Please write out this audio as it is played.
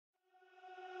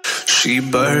She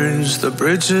burns the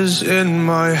bridges in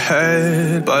my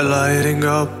head by lighting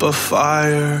up a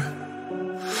fire.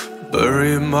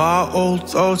 Bury my old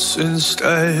thoughts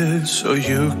instead so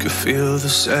you could feel the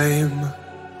same.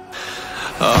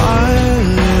 I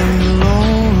lay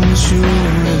alone with you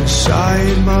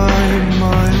inside my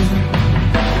mind.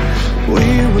 We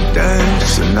would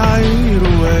dance the night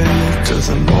away to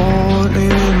the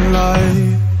morning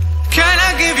light. Can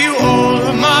I give you all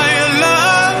of my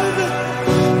love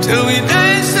till we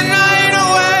dance the night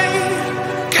away?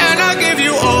 Can I give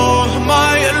you all of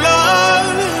my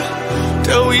love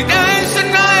till we dance the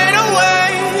night away?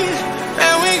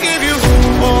 And we give you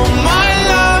all my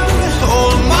love,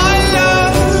 all my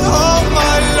love, all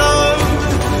my love.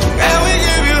 And we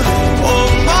give you all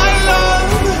my love,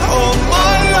 all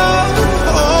my love,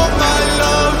 all my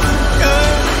love. Yeah,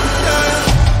 yeah.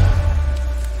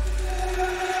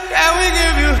 And we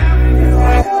give you.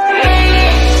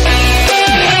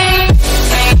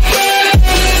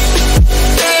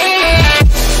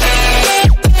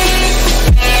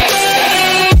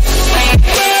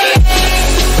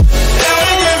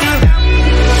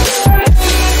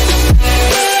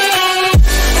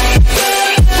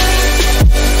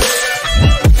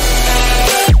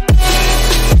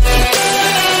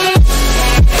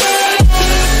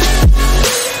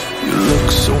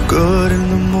 Good in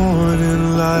the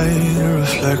morning light,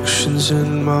 reflections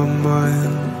in my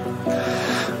mind.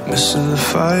 Missing the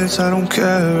fights, I don't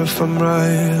care if I'm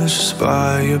right. Let's just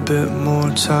buy a bit more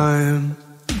time.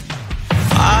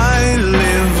 I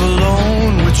live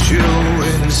alone with you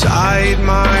inside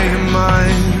my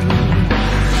mind.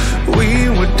 We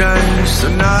would dance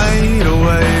the night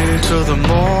away till the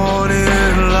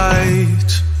morning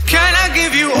light. Can I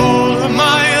give you all of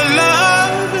my love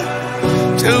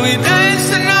till we dance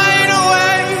the night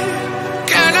away?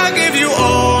 Can I give you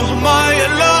all of my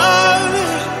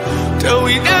love till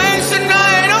we dance the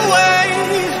night away?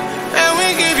 And we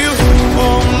give you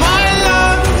all my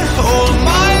love, all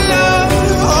my love,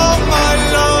 all my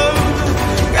love.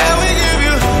 And we give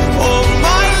you all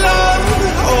my love,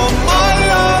 all my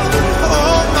love,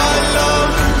 all my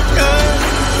love. Yeah,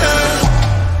 yeah.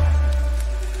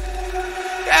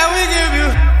 And we give you.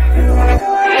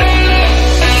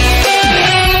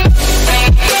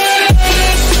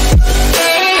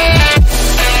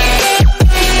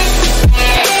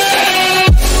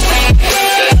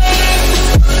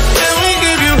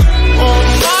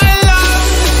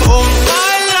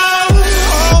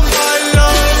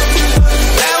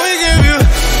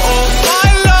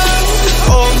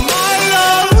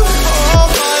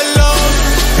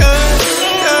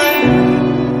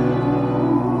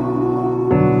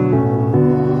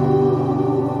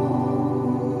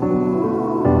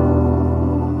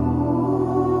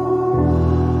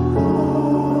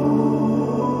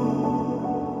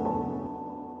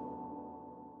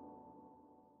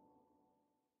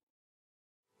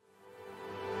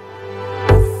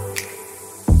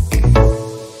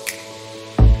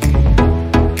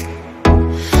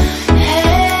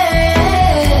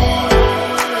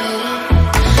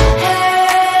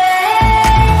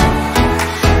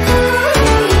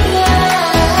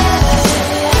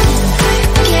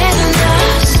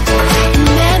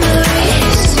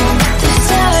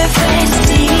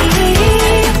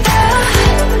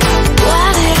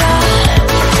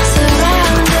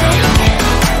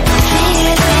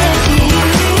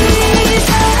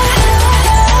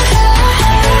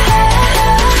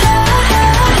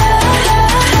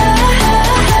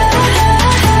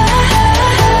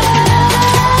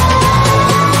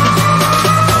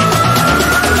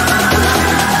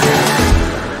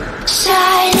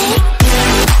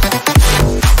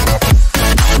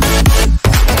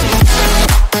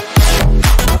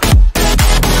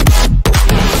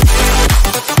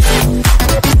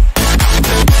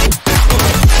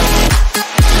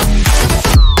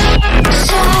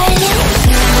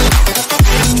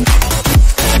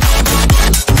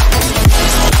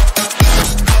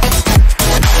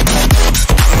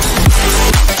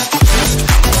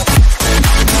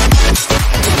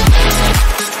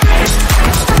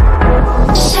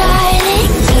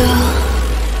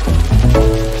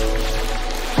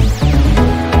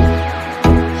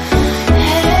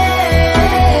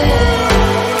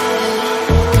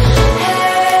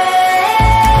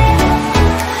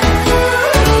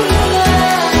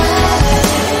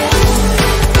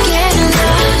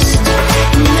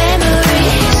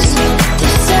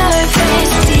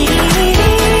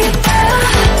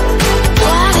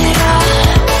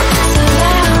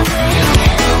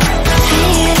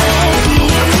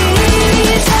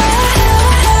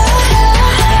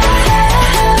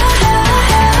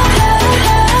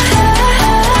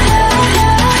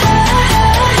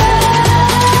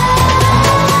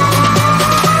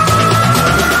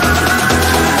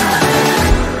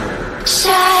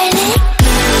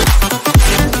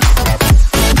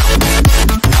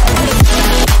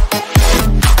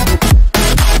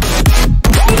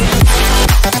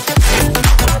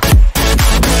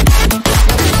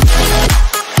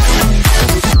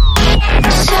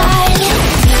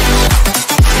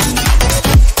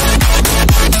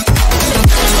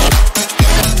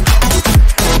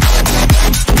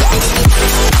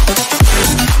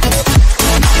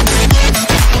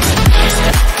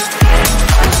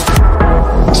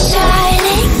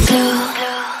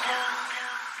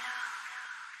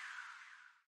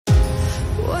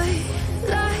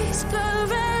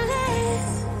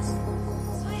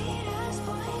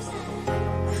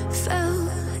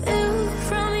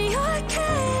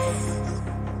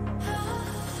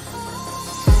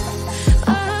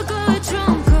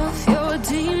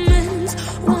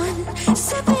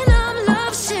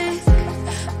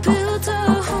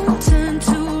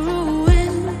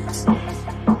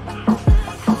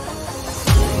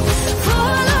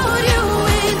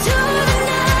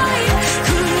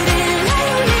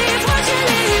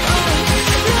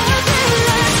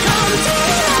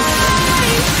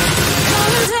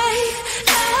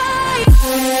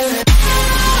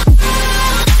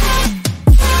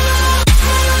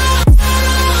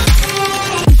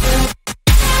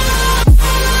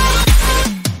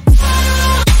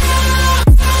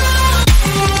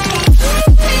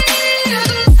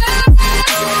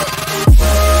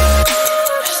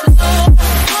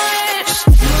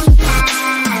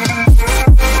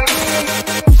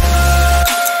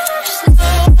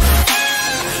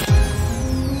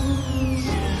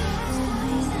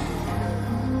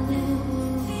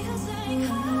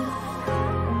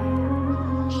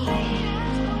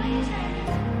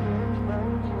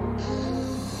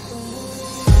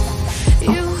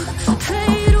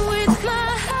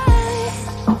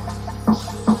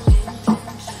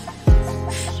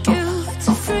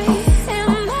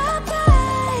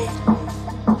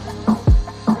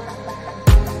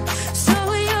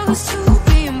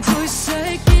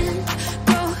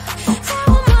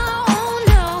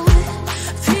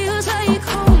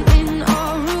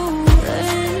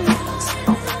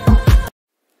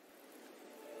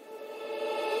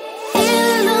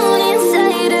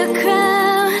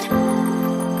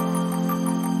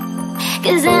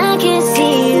 'Cause I can't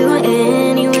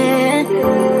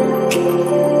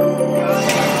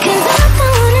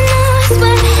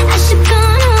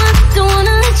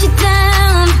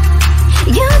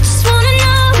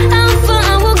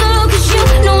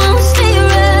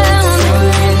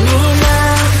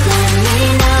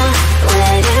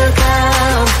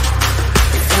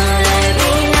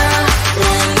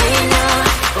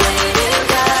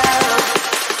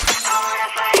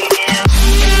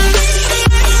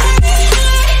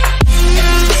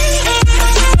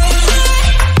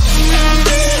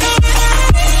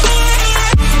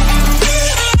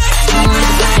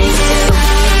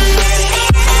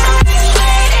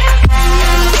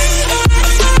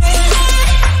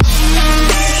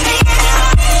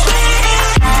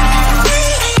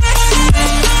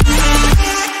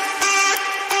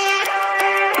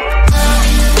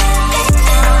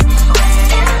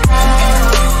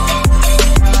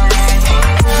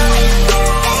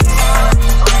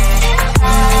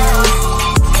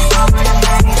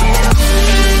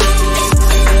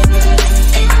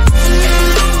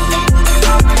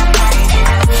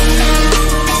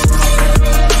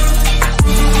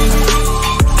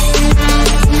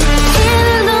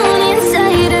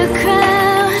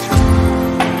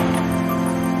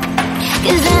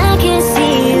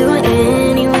see you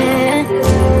anywhere.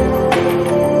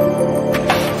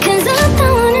 'Cause I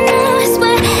don't wanna know, I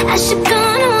swear I should go,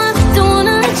 no, I don't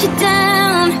wanna let you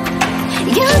down.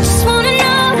 You just wanna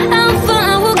know how far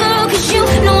I will go, 'cause you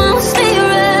know I won't stay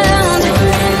around. So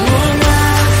let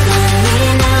me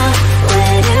know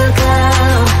where to go.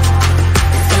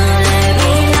 So let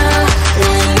me know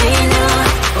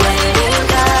where to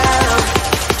go.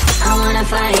 I wanna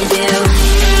find you.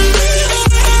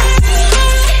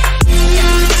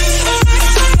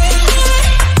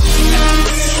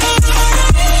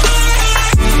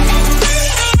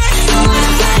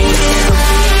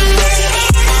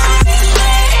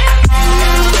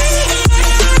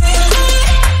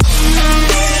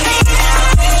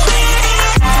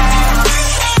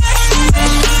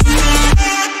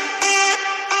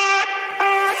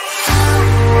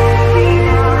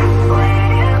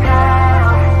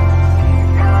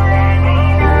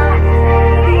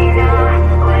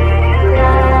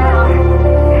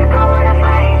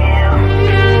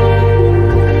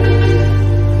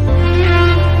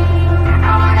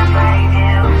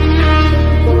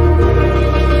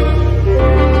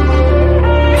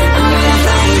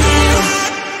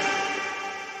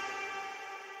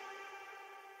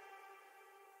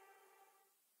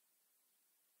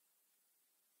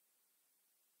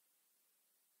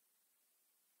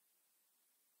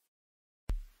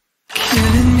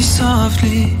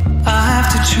 Softly, I have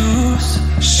to choose.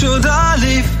 Should I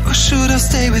leave or should I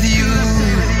stay with you?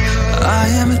 I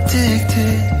am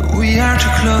addicted, we are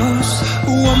too close.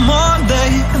 One more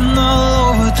day and I'll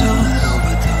overdose.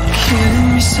 Killing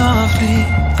me softly,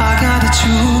 I gotta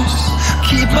choose.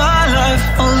 Keep my life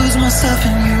or lose myself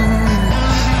in you.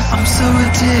 I'm so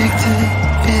addicted,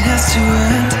 it has to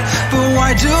end. But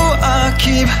why do I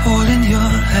keep holding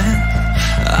your hand?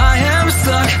 I am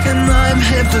stuck and I'm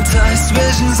hypnotized.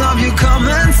 Visions of you come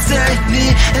and stay the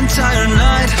entire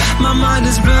night. My mind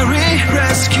is blurry,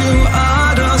 rescue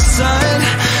out of sight.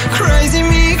 Crazy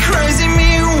me,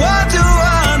 what do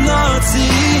I not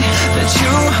see? That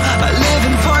you are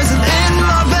living poison in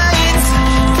my veins.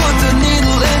 Put the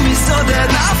needle in me so that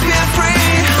I feel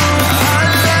free. I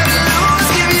let loose,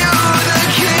 give you the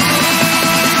key.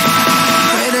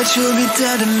 Pray that you'll be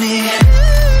dead to me.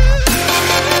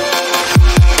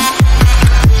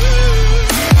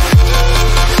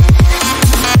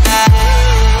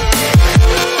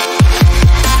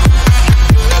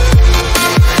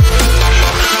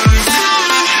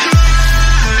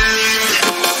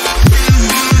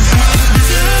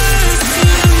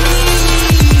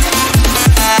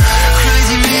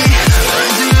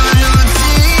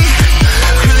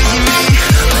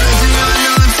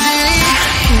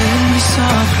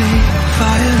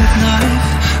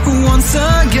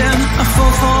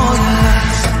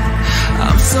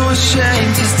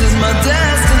 Ashamed, this is my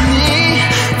destiny.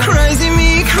 Crazy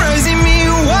me,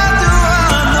 what do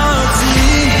I not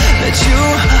see? That you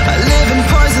are living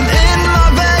poison in my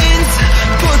veins.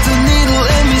 Put the needle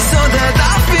in me so that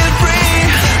I feel free.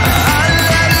 I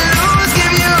let loose,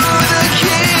 give you the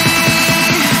key.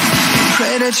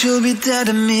 Pray that you'll be dead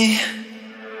to me.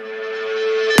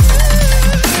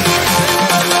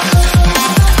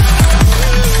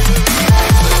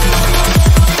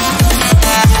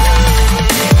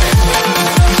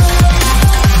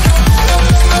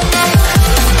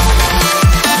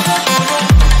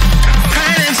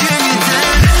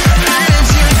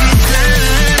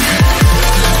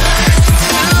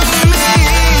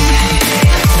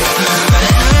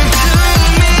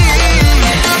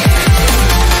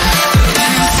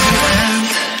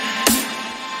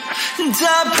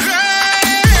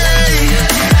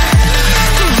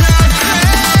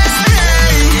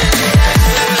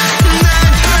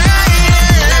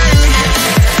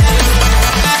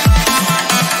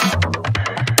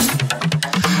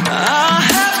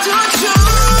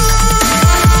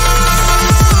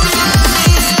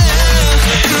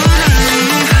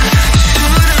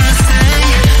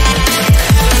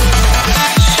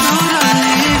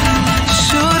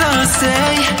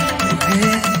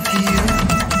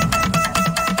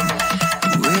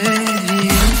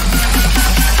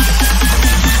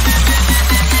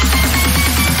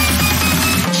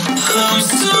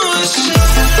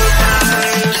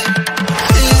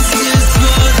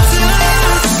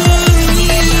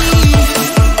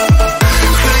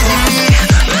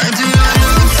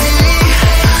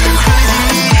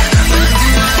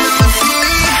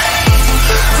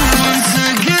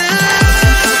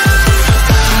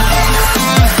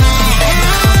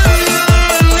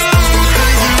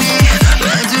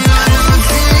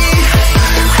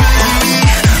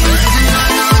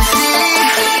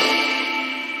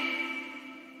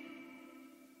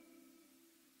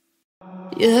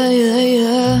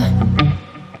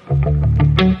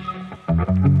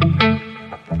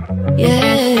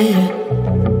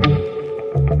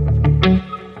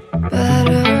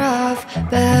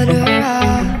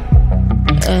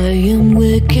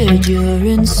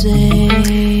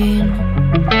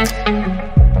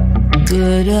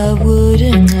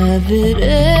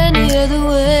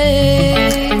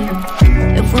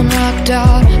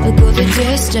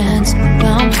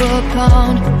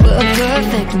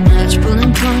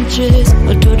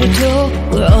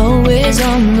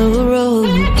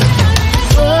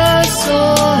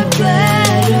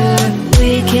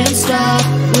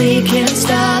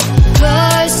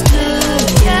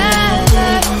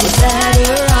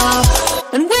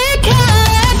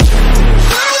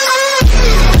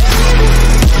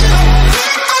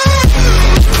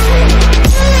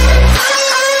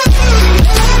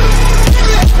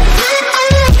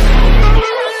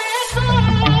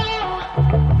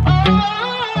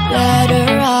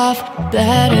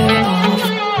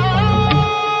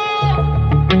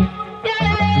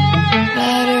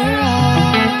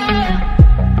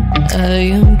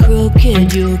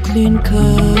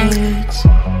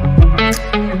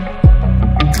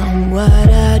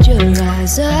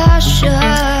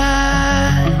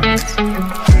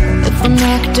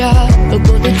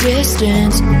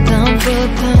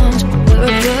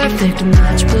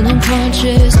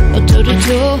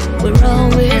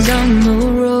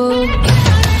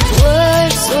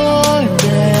 Worse or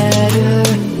better,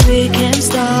 we can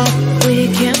stop.